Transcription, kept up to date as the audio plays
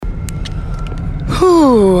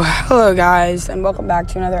Hello guys, and welcome back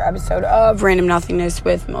to another episode of Random Nothingness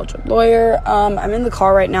with Myldred Lawyer. I'm in the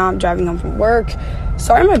car right now. I'm driving home from work.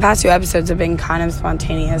 Sorry, my past two episodes have been kind of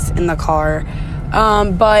spontaneous in the car.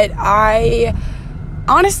 But I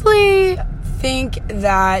honestly think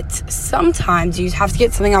that sometimes you have to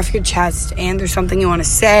get something off your chest and there's something you want to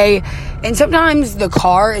say. And sometimes the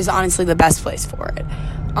car is honestly the best place for it.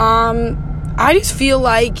 I just feel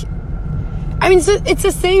like, it's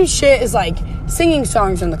the same shit as like singing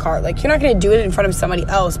songs in the car. Like, you're not going to do it in front of somebody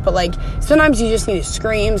else, but like sometimes you just need to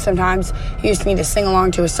scream, sometimes you just need to sing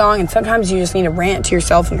along to a song, and sometimes you just need to rant to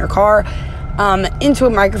yourself in your car into a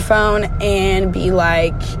microphone and be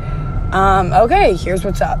like, okay, here's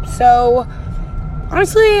what's up. So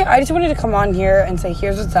honestly, I just wanted to come on here and say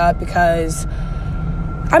here's what's up because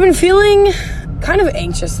I've been feeling kind of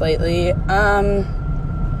anxious lately.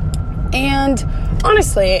 And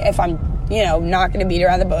honestly, if I'm not going to beat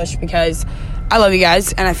around the bush, because I love you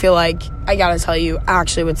guys and I feel like I gotta tell you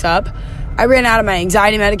actually what's up. I ran out of my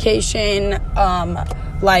anxiety medication. It's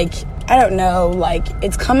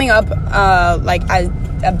coming up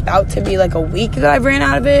about to be like a week that I've ran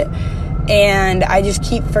out of it, and I just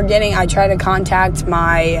keep forgetting. I try to contact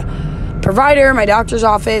my provider, my doctor's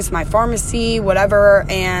office, my pharmacy, whatever,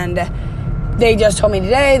 and they just told me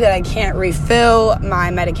today that I can't refill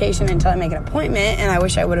my medication until I make an appointment, and I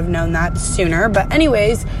wish I would have known that sooner. But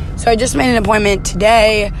anyways, so I just made an appointment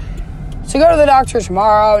today to go to the doctor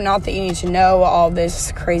tomorrow. Not that you need to know all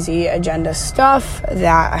this crazy agenda stuff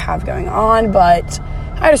that I have going on, but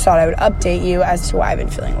I just thought I would update you as to why I've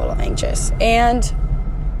been feeling a little anxious. And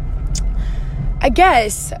I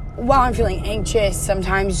guess while I'm feeling anxious,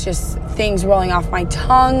 sometimes just things rolling off my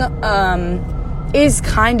tongue is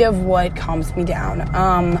kind of what calms me down.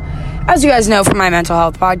 As you guys know from my mental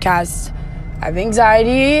health podcast, I have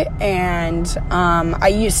anxiety, and I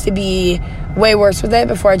used to be way worse with it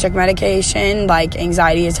before I took medication, like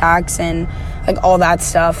anxiety attacks and like all that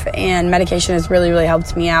stuff, and medication has really, really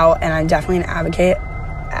helped me out, and I'm definitely an advocate.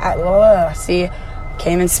 Can't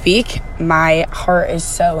even speak. My heart is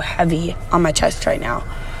so heavy on my chest right now.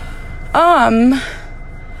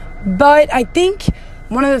 But I think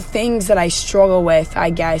one of the things that I struggle with, I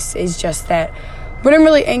guess, is just that when I'm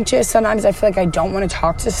really anxious, sometimes I feel like I don't want to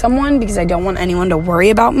talk to someone because I don't want anyone to worry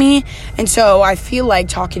about me. And so I feel like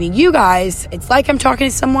talking to you guys, it's like I'm talking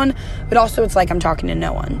to someone, but also it's like I'm talking to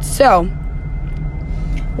no one. So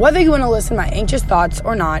whether you want to listen to my anxious thoughts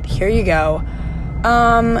or not, here you go.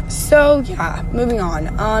 Moving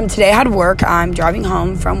on. Today I had work. I'm driving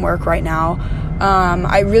home from work right now.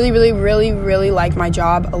 I really, really, really, really like my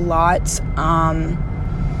job a lot.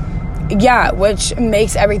 Which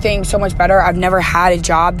makes everything so much better. I've never had a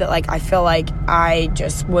job that I feel like I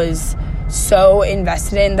just was so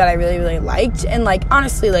invested in that I really, really liked. And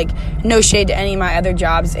honestly, no shade to any of my other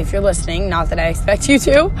jobs if you're listening, not that I expect you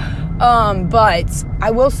to. But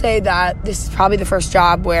I will say that this is probably the first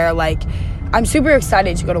job where I'm super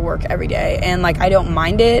excited to go to work every day, and I don't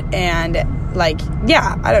mind it, and I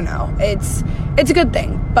don't know. It's a good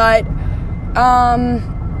thing. But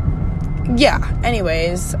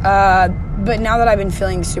but now that I've been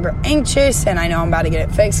feeling super anxious and I know I'm about to get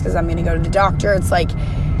it fixed because I'm going to go to the doctor, it's yet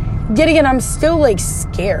again, I'm still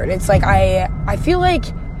scared. It's I feel like,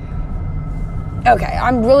 okay,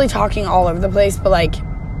 I'm really talking all over the place, but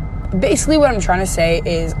basically what I'm trying to say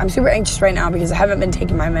is I'm super anxious right now because I haven't been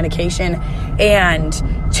taking my medication, and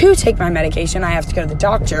to take my medication, I have to go to the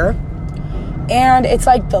doctor. And it's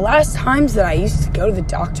the last times that I used to go to the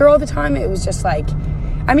doctor all the time, it was just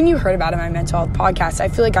you heard about it in my mental health podcast. I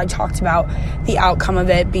feel like I talked about the outcome of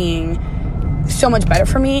it being so much better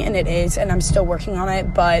for me, and it is, and I'm still working on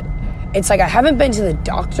it, but it's I haven't been to the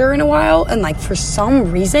doctor in a while, and for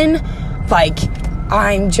some reason,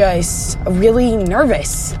 I'm just really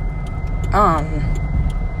nervous.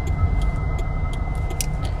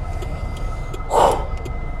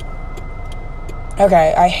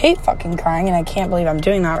 Okay, I hate fucking crying, and I can't believe I'm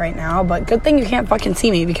doing that right now, but good thing you can't fucking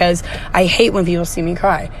see me, because I hate when people see me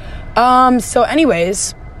cry. So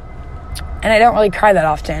anyways, and I don't really cry that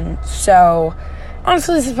often, so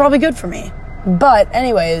honestly, this is probably good for me. But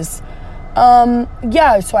anyways, so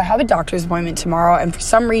I have a doctor's appointment tomorrow, and for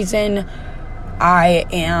some reason, I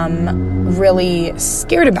am really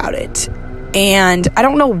scared about it. And I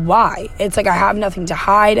don't know why. It's I have nothing to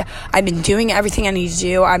hide. I've been doing everything I need to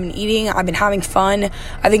do. I've been eating. I've been having fun.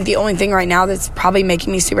 I think the only thing right now that's probably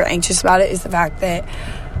making me super anxious about it is the fact that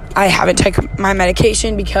I haven't taken my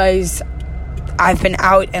medication because I've been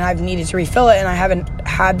out and I've needed to refill it, and I haven't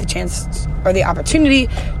had the chance or the opportunity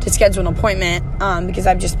to schedule an appointment because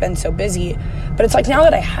I've just been so busy. But it's now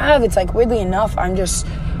that I have, it's weirdly enough, I'm just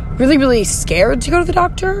really, really scared to go to the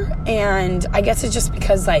doctor. And I guess it's just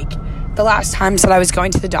because, like, the last times that I was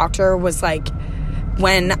going to the doctor was, like,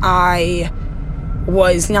 when I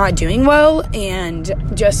was not doing well, and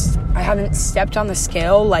just I haven't stepped on the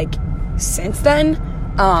scale, like, since then.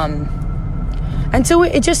 And so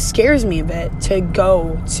it just scares me a bit to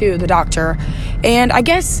go to the doctor. And I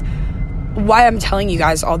guess why I'm telling you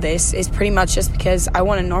guys all this is pretty much just because I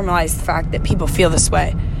want to normalize the fact that people feel this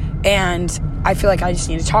way. And I feel like I just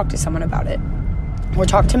need to talk to someone about it, or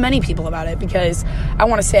talk to many people about it, because I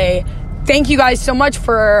want to say thank you guys so much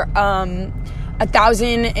for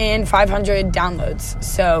 1,500 downloads.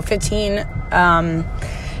 So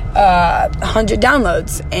 1,500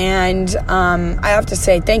 downloads. And I have to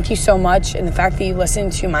say thank you so much. And the fact that you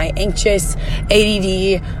listen to my anxious,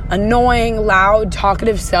 ADD, annoying, loud,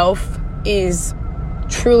 talkative self is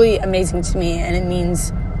truly amazing to me, and it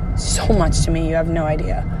means so much to me. You have no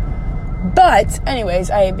idea. But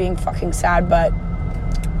anyways, I hate being fucking sad, but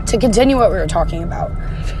to continue what we were talking about.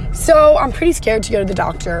 So I'm pretty scared to go to the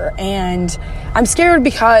doctor, and I'm scared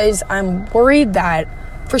because I'm worried that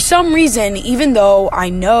for some reason, even though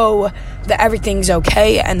I know that everything's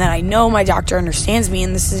okay and that I know my doctor understands me,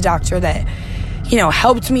 and this is a doctor that, you know,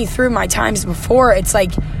 helped me through my times before, it's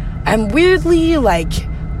like I'm weirdly, like,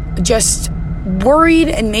 just worried,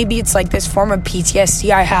 and maybe it's like this form of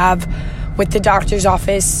PTSD I have with the doctor's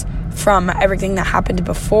office from everything that happened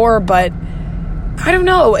before. But I don't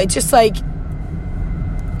know, it's just like,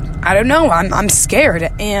 I don't know, I'm scared.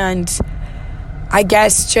 And I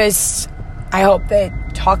guess just, I hope that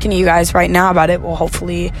talking to you guys right now about it will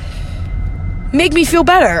hopefully make me feel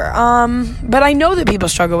better. But I know that people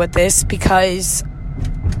struggle with this because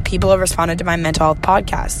people have responded to my mental health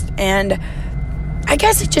podcast, and I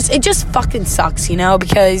guess it just fucking sucks, you know,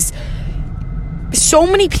 because so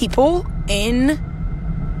many people in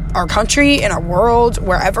our country, in our world,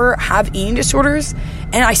 wherever, have eating disorders,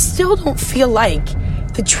 and I still don't feel like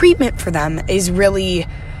the treatment for them is really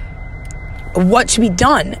what should be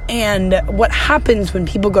done. And what happens when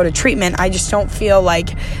people go to treatment, I just don't feel like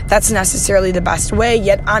that's necessarily the best way,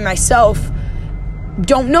 yet I myself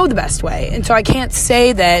don't know the best way. And so I can't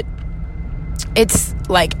say that it's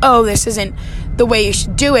like, oh, this isn't the way you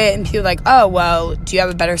should do it, and people are like, oh, well, do you have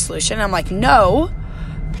a better solution? And I'm like, no,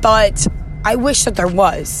 but I wish that there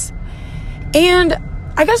was. And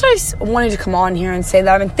I guess I just wanted to come on here and say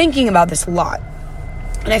that I've been thinking about this a lot.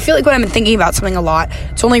 And I feel like when I've been thinking about something a lot,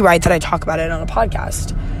 it's only right that I talk about it on a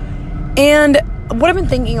podcast. And what I've been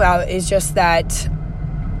thinking about is just that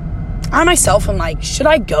I myself am like, should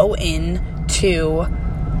I go into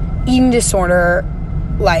eating disorder,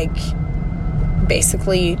 like,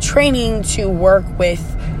 basically training to work with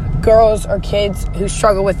girls or kids who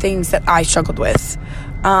struggle with things that I struggled with?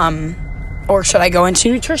 Or should I go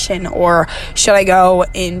into nutrition? Or should I go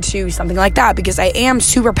into something like that? Because I am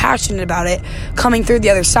super passionate about it coming through the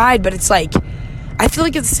other side, but it's like, I feel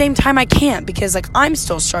like at the same time I can't, because, like, I'm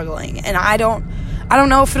still struggling, and I don't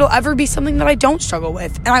know if it'll ever be something that I don't struggle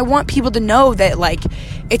with. And I want people to know that, like,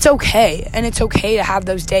 it's okay, and it's okay to have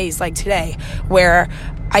those days like today where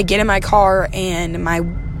I get in my car and my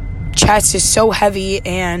chest is so heavy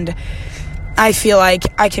and I feel like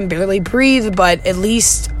I can barely breathe, but at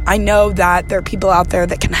least I know that there are people out there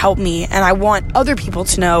that can help me, and I want other people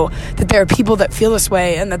to know that there are people that feel this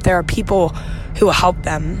way and that there are people who will help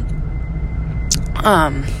them.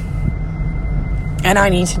 And I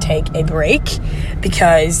need to take a break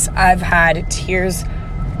because I've had tears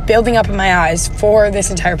building up in my eyes for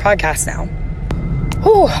this entire podcast now.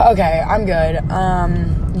 Whew, okay, I'm good.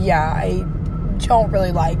 Yeah, I don't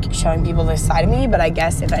really like showing people this side of me, but I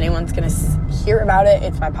guess if anyone's gonna hear about it,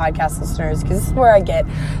 it's my podcast listeners, because this is where I get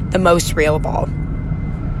the most real of all.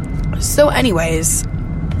 So anyways,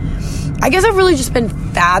 I guess I've really just been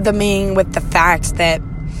fathoming with the fact that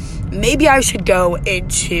maybe I should go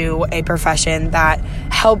into a profession that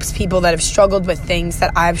helps people that have struggled with things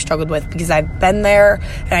that I've struggled with, because I've been there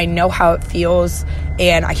and I know how it feels,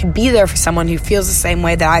 and I can be there for someone who feels the same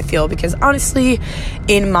way that I feel. Because honestly,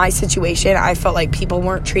 in my situation, I felt like people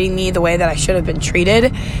weren't treating me the way that I should have been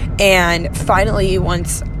treated. And finally,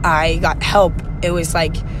 once I got help, it was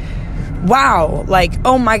like, wow, like,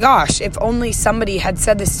 oh my gosh, if only somebody had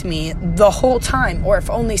said this to me the whole time, or if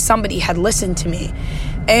only somebody had listened to me.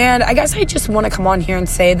 And I guess I just want to come on here and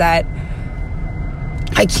say that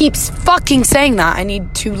I keep fucking saying that. I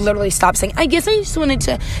need to literally stop saying. I guess I just wanted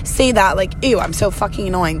to say that, like, ew, I'm so fucking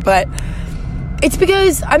annoying. But It's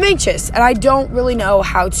because I'm anxious and I don't really know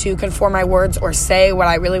how to conform my words or say what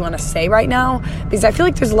I really want to say right now, because I feel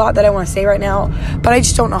like there's a lot that I want to say right now, but I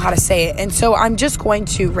just don't know how to say it. And so I'm just going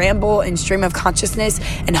to ramble and stream of consciousness,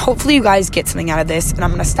 and hopefully you guys get something out of this, and I'm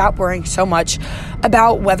going to stop worrying so much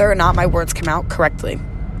about whether or not my words come out correctly.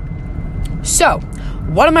 So,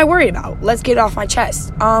 what am I worried about? Let's get it off my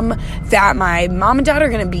chest. That my mom and dad are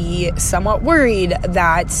going to be somewhat worried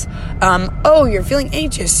that, you're feeling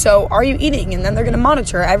anxious, so are you eating? And then they're going to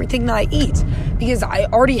monitor everything that I eat, because I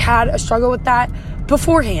already had a struggle with that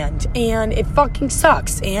beforehand, and it fucking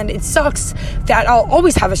sucks. And it sucks that I'll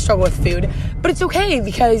always have a struggle with food, but it's okay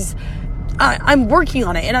because I'm working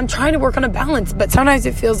on it, and I'm trying to work on a balance, but sometimes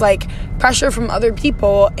it feels like pressure from other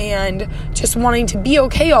people and just wanting to be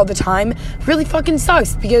okay all the time really fucking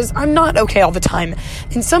sucks, because I'm not okay all the time,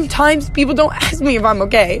 and sometimes people don't ask me if I'm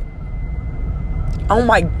okay. Oh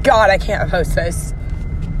my God, I can't post this.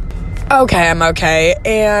 Okay, I'm okay.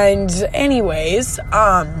 And anyways,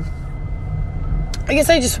 I guess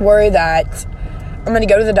I just worry that I'm going to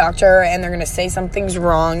go to the doctor and they're going to say something's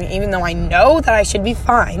wrong, even though I know that I should be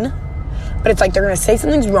fine. But it's like they're going to say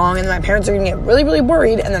something's wrong, and then my parents are going to get really, really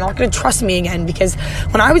worried, and they're not going to trust me again, because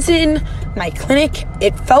when I was in my clinic,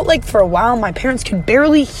 it felt like for a while my parents could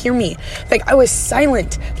barely hear me. Like, I was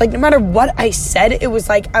silent. Like, no matter what I said, it was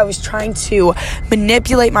like I was trying to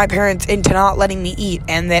manipulate my parents into not letting me eat,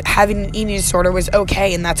 and that having an eating disorder was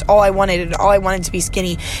okay, and that's all I wanted, and all I wanted to be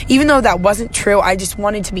skinny. Even though that wasn't true, I just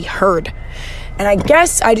wanted to be heard. And I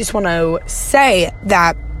guess I just want to say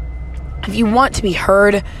that if you want to be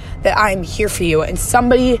heard, that I'm here for you, and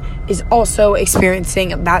somebody is also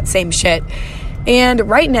experiencing that same shit. And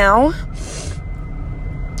right now,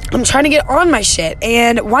 I'm trying to get on my shit,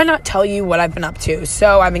 and why not tell you what I've been up to?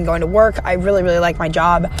 So I've been going to work. I really, really like my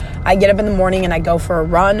job. I get up in the morning and I go for a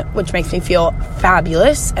run, which makes me feel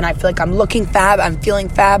fabulous, and I feel like I'm looking fab, I'm feeling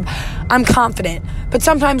fab, I'm confident. But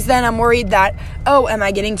sometimes then I'm worried that, am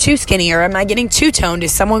I getting too skinny, or am I getting too toned?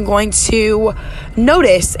 Is someone going to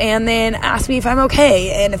notice and then ask me if I'm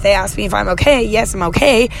okay? And if they ask me if I'm okay, yes, I'm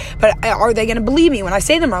okay, but are they going to believe me when I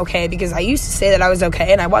say that I'm okay? Because I used to say that I was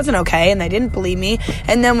okay and I wasn't okay, and they didn't believe me.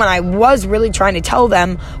 And then when I was really trying to tell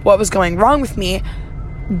them what was going wrong with me,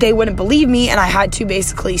 they wouldn't believe me, and I had to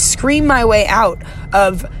basically scream my way out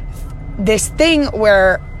of this thing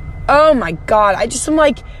where, oh my God, I'm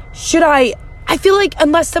like, I feel like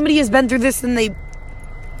unless somebody has been through this, then they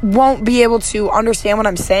won't be able to understand what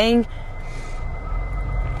I'm saying.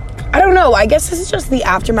 I don't know. I guess this is just the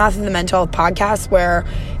aftermath of the mental health podcast, where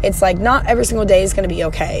it's like not every single day is going to be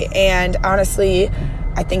okay. And honestly,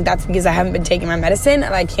 I think that's because I haven't been taking my medicine,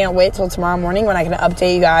 and I can't wait till tomorrow morning when I can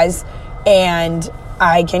update you guys and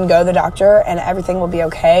I can go to the doctor and everything will be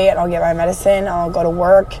okay, and I'll get my medicine, I'll go to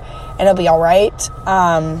work, and it'll be all right.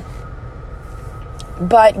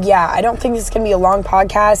 But yeah, I don't think this is going to be a long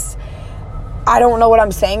podcast. I don't know what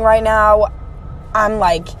I'm saying right now. I'm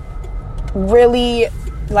like really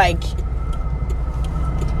like,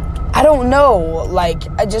 I don't know, like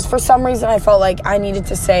just for some reason I felt like I needed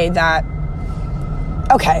to say that.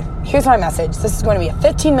 Okay, here's my message. This is going to be a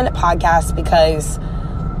 15-minute podcast because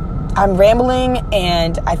I'm rambling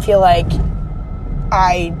and I feel like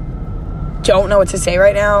I don't know what to say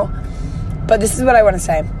right now. But this is what I want to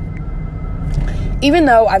say. Even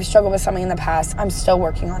though I've struggled with something in the past, I'm still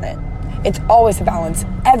working on it. It's always a balance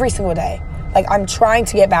every single day. Like, I'm trying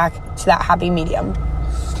to get back to that happy medium.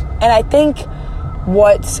 And I think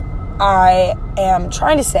what I am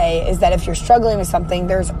trying to say is that if you're struggling with something,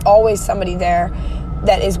 there's always somebody there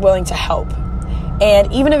that is willing to help.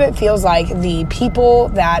 And even if it feels like the people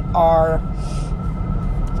that are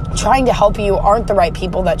trying to help you aren't the right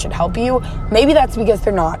people that should help you, maybe that's because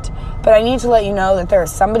they're not. But I need to let you know that there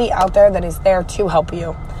is somebody out there that is there to help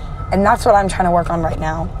you. And that's what I'm trying to work on right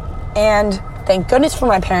now. And thank goodness for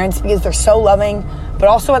my parents, because they're so loving. But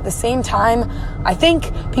also at the same time, I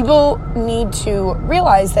think people need to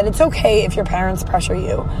realize that it's okay if your parents pressure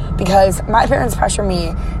you, because my parents pressure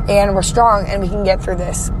me and we're strong and we can get through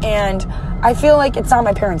this. And I feel like it's not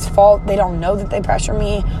my parents' fault. They don't know that they pressure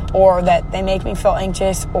me, or that they make me feel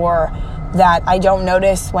anxious, or that I don't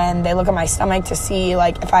notice when they look at my stomach to see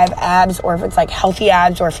like if I have abs, or if it's like healthy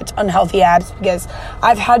abs or if it's unhealthy abs, because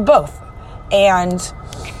I've had both. And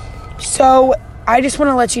so I just want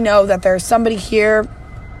to let you know that there's somebody here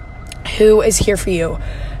who is here for you,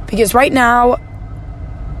 because right now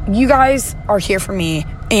you guys are here for me,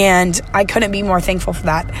 and I couldn't be more thankful for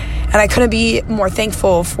that. And I couldn't be more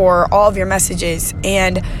thankful for all of your messages.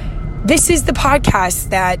 And this is the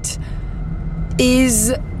podcast that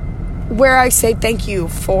is where I say thank you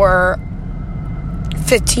for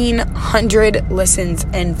 1,500 listens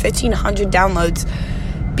and 1,500 downloads,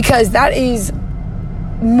 because that is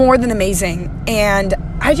more than amazing. And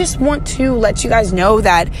I just want to let you guys know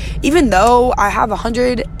that even though I have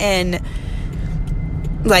 1,500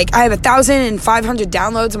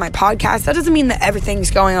 downloads on my podcast, that doesn't mean that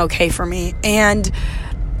everything's going okay for me. And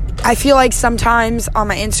I feel like sometimes on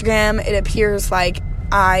my Instagram, it appears like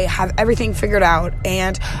I have everything figured out,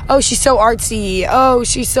 and oh, she's so artsy, oh,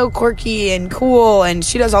 she's so quirky and cool, and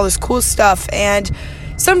she does all this cool stuff. And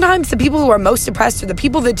sometimes the people who are most depressed are the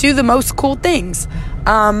people that do the most cool things.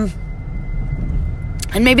 And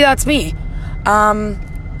maybe that's me.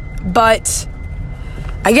 But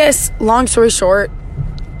I guess, long story short,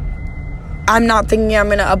 I'm not thinking I'm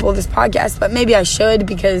going to upload this podcast, but maybe I should,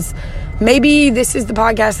 because maybe this is the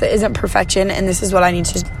podcast that isn't perfection, and this is what I need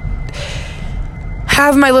to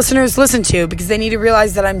have my listeners listen to, because they need to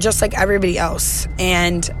realize that I'm just like everybody else.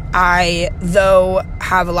 And I, though,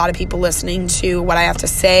 have a lot of people listening to what I have to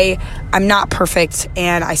say, I'm not perfect,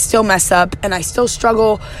 and I still mess up, and I still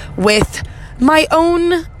struggle with my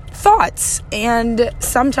own thoughts. And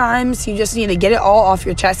sometimes you just need to get it all off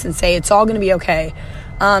your chest and say it's all going to be okay,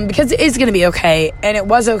 because it is going to be okay, and it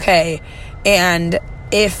was okay. And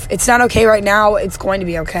if it's not okay right now, it's going to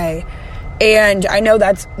be okay. And I know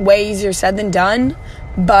that's way easier said than done,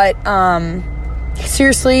 but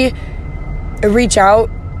seriously, reach out.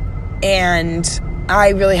 And I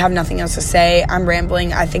really have nothing else to say. I'm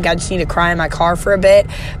rambling. I think I just need to cry in my car for a bit.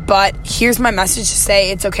 But here's my message to say: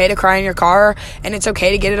 it's okay to cry in your car, and it's okay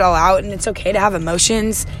to get it all out, and it's okay to have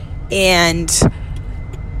emotions. And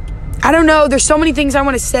I don't know, there's so many things I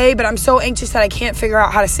want to say, but I'm so anxious that I can't figure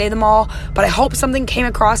out how to say them all. But I hope something came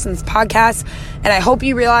across in this podcast, and I hope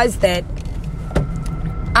you realize that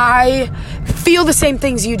I feel the same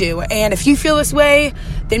things you do. And if you feel this way,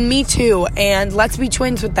 then me too. And let's be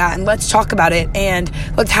twins with that, and let's talk about it, and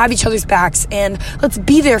let's have each other's backs, and let's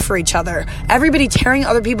be there for each other. Everybody tearing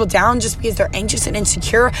other people down just because they're anxious and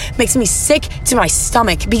insecure makes me sick to my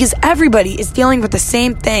stomach, because everybody is dealing with the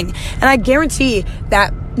same thing. And I guarantee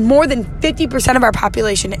that more than 50% of our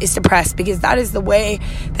population is depressed, because that is the way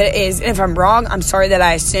that it is. And if I'm wrong, I'm sorry that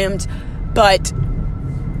I assumed, but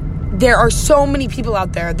there are so many people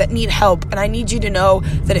out there that need help, and I need you to know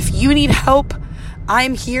that if you need help,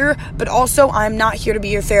 I'm here, but also I'm not here to be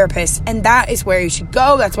your therapist, and that is where you should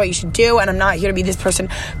go. That's what you should do, and I'm not here to be this person,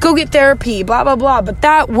 go get therapy, blah, blah, blah, but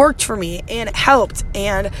that worked for me, and it helped,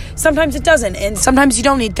 and sometimes it doesn't, and sometimes you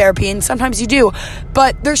don't need therapy, and sometimes you do,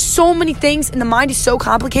 but there's so many things, and the mind is so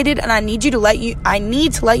complicated, and I need to let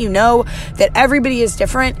you know that everybody is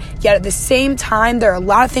different, yet at the same time, there are a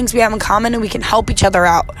lot of things we have in common, and we can help each other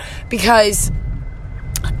out, because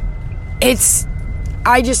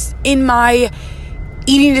in my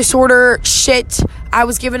eating disorder shit, I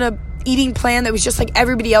was given a eating plan that was just like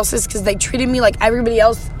everybody else's, because they treated me like everybody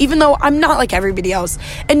else, even though I'm not like everybody else,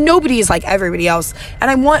 and nobody is like everybody else. And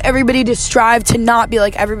I want everybody to strive to not be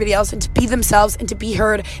like everybody else, and to be themselves, and to be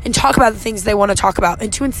heard, and talk about the things they want to talk about,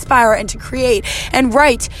 and to inspire, and to create, and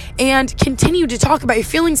write, and continue to talk about your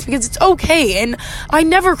feelings, because it's okay. And I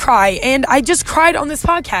never cry, and I just cried on this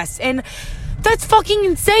podcast, and that's fucking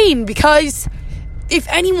insane, because if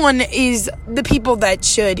anyone is the people that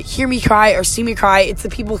should hear me cry or see me cry, it's the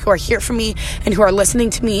people who are here for me, and who are listening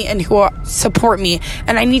to me, and who support me.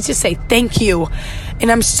 And I need to say thank you. And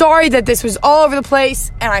I'm sorry that this was all over the place,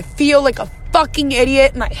 and I feel like a fucking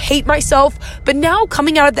idiot, and I hate myself. But now,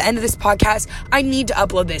 coming out at the end of this podcast, I need to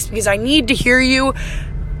upload this, because I need to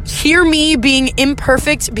hear me being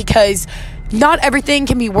imperfect, because not everything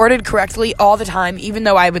can be worded correctly all the time, even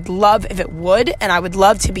though I would love if it would, and I would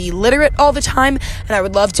love to be literate all the time, and I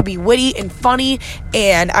would love to be witty and funny,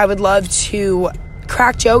 and I would love to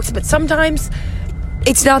crack jokes, but sometimes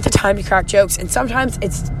it's not the time to crack jokes, and sometimes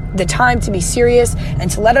it's the time to be serious,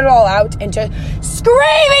 and to let it all out, and to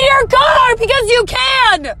scream in your car, because you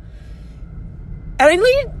can! And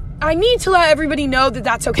I need to let everybody know that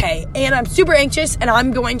that's okay, and I'm super anxious, and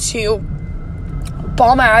I'm going to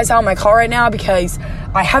bawl my eyes out in my car right now, because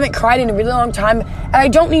I haven't cried in a really long time, and I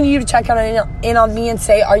don't need you to check in on me and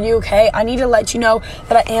say, are you okay? I need to let you know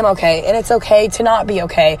that I am okay, and it's okay to not be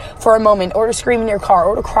okay for a moment, or to scream in your car,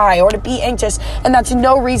 or to cry, or to be anxious, and that's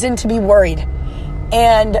no reason to be worried.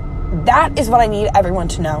 And that is what I need everyone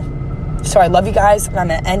to know. So I love you guys, and I'm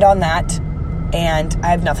going to end on that, and I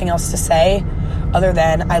have nothing else to say other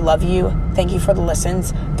than I love you. Thank you for the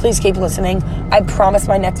listens. Please keep listening. I promise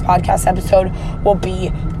my next podcast episode will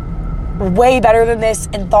be way better than this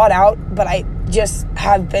and thought out, but I just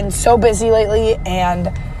have been so busy lately,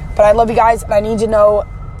 but I love you guys, and I need to know,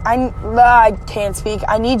 I can't speak.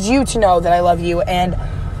 I need you to know that I love you, and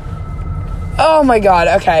Oh my God.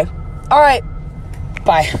 Okay. All right.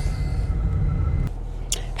 Bye.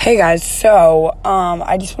 Hey guys. So,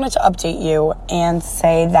 I just wanted to update you and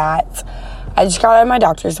say that I just got out of my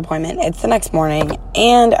doctor's appointment. It's the next morning,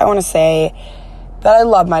 and I want to say that I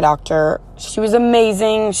love my doctor. She was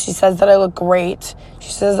amazing. She says that I look great.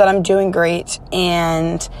 She says that I'm doing great,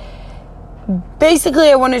 and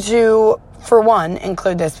basically I wanted to, for one,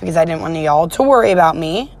 include this because I didn't want y'all to worry about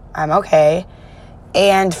me. I'm okay.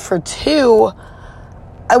 And for two,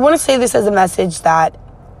 I want to say this as a message that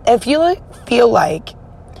if you feel like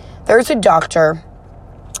there's a doctor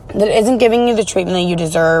that isn't giving you the treatment that you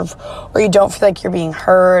deserve, or you don't feel like you're being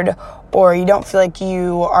heard, or you don't feel like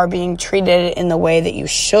you are being treated in the way that you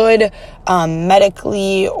should,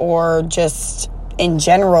 medically or just in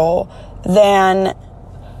general, then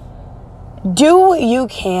do what you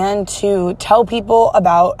can to tell people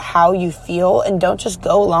about how you feel, and don't just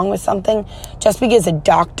go along with something just because a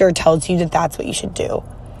doctor tells you that that's what you should do.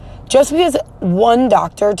 Just because one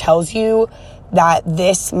doctor tells you that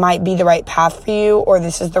this might be the right path for you or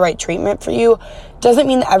this is the right treatment for you doesn't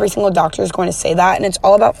mean that every single doctor is going to say that. And it's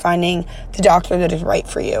all about finding the doctor that is right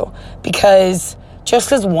for you. Because just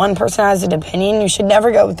because one person has an opinion, you should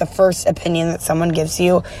never go with the first opinion that someone gives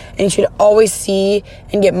you. And you should always see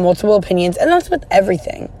and get multiple opinions. And that's with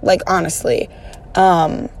everything, like, honestly.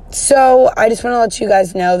 So I just want to let you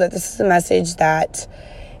guys know that this is a message that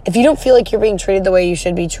if you don't feel like you're being treated the way you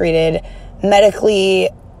should be treated medically,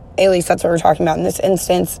 at least that's what we're talking about in this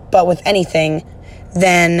instance, but with anything,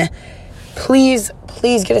 then please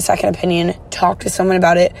get a second opinion. Talk to someone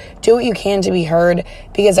about it. Do what you can to be heard,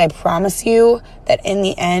 because I promise you that in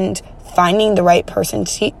the end, finding the right person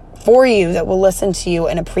for you that will listen to you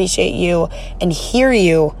and appreciate you and hear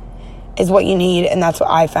you is what you need, and that's what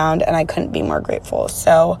I found, and I couldn't be more grateful.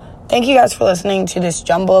 So thank you guys for listening to this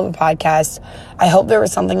jumble of a podcast. I hope there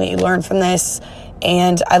was something that you learned from this.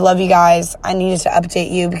 And I love you guys. I needed to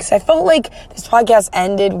update you because I felt like this podcast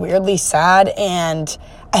ended weirdly sad, and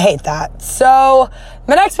I hate that. So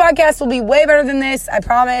my next podcast will be way better than this. I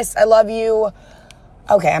promise. I love you.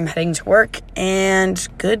 Okay, I'm heading to work, and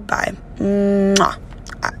goodbye. Mwah.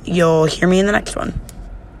 You'll hear me in the next one.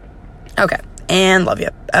 Okay, and love you.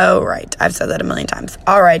 Oh, right. I've said that a million times.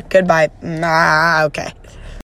 All right, goodbye. Okay.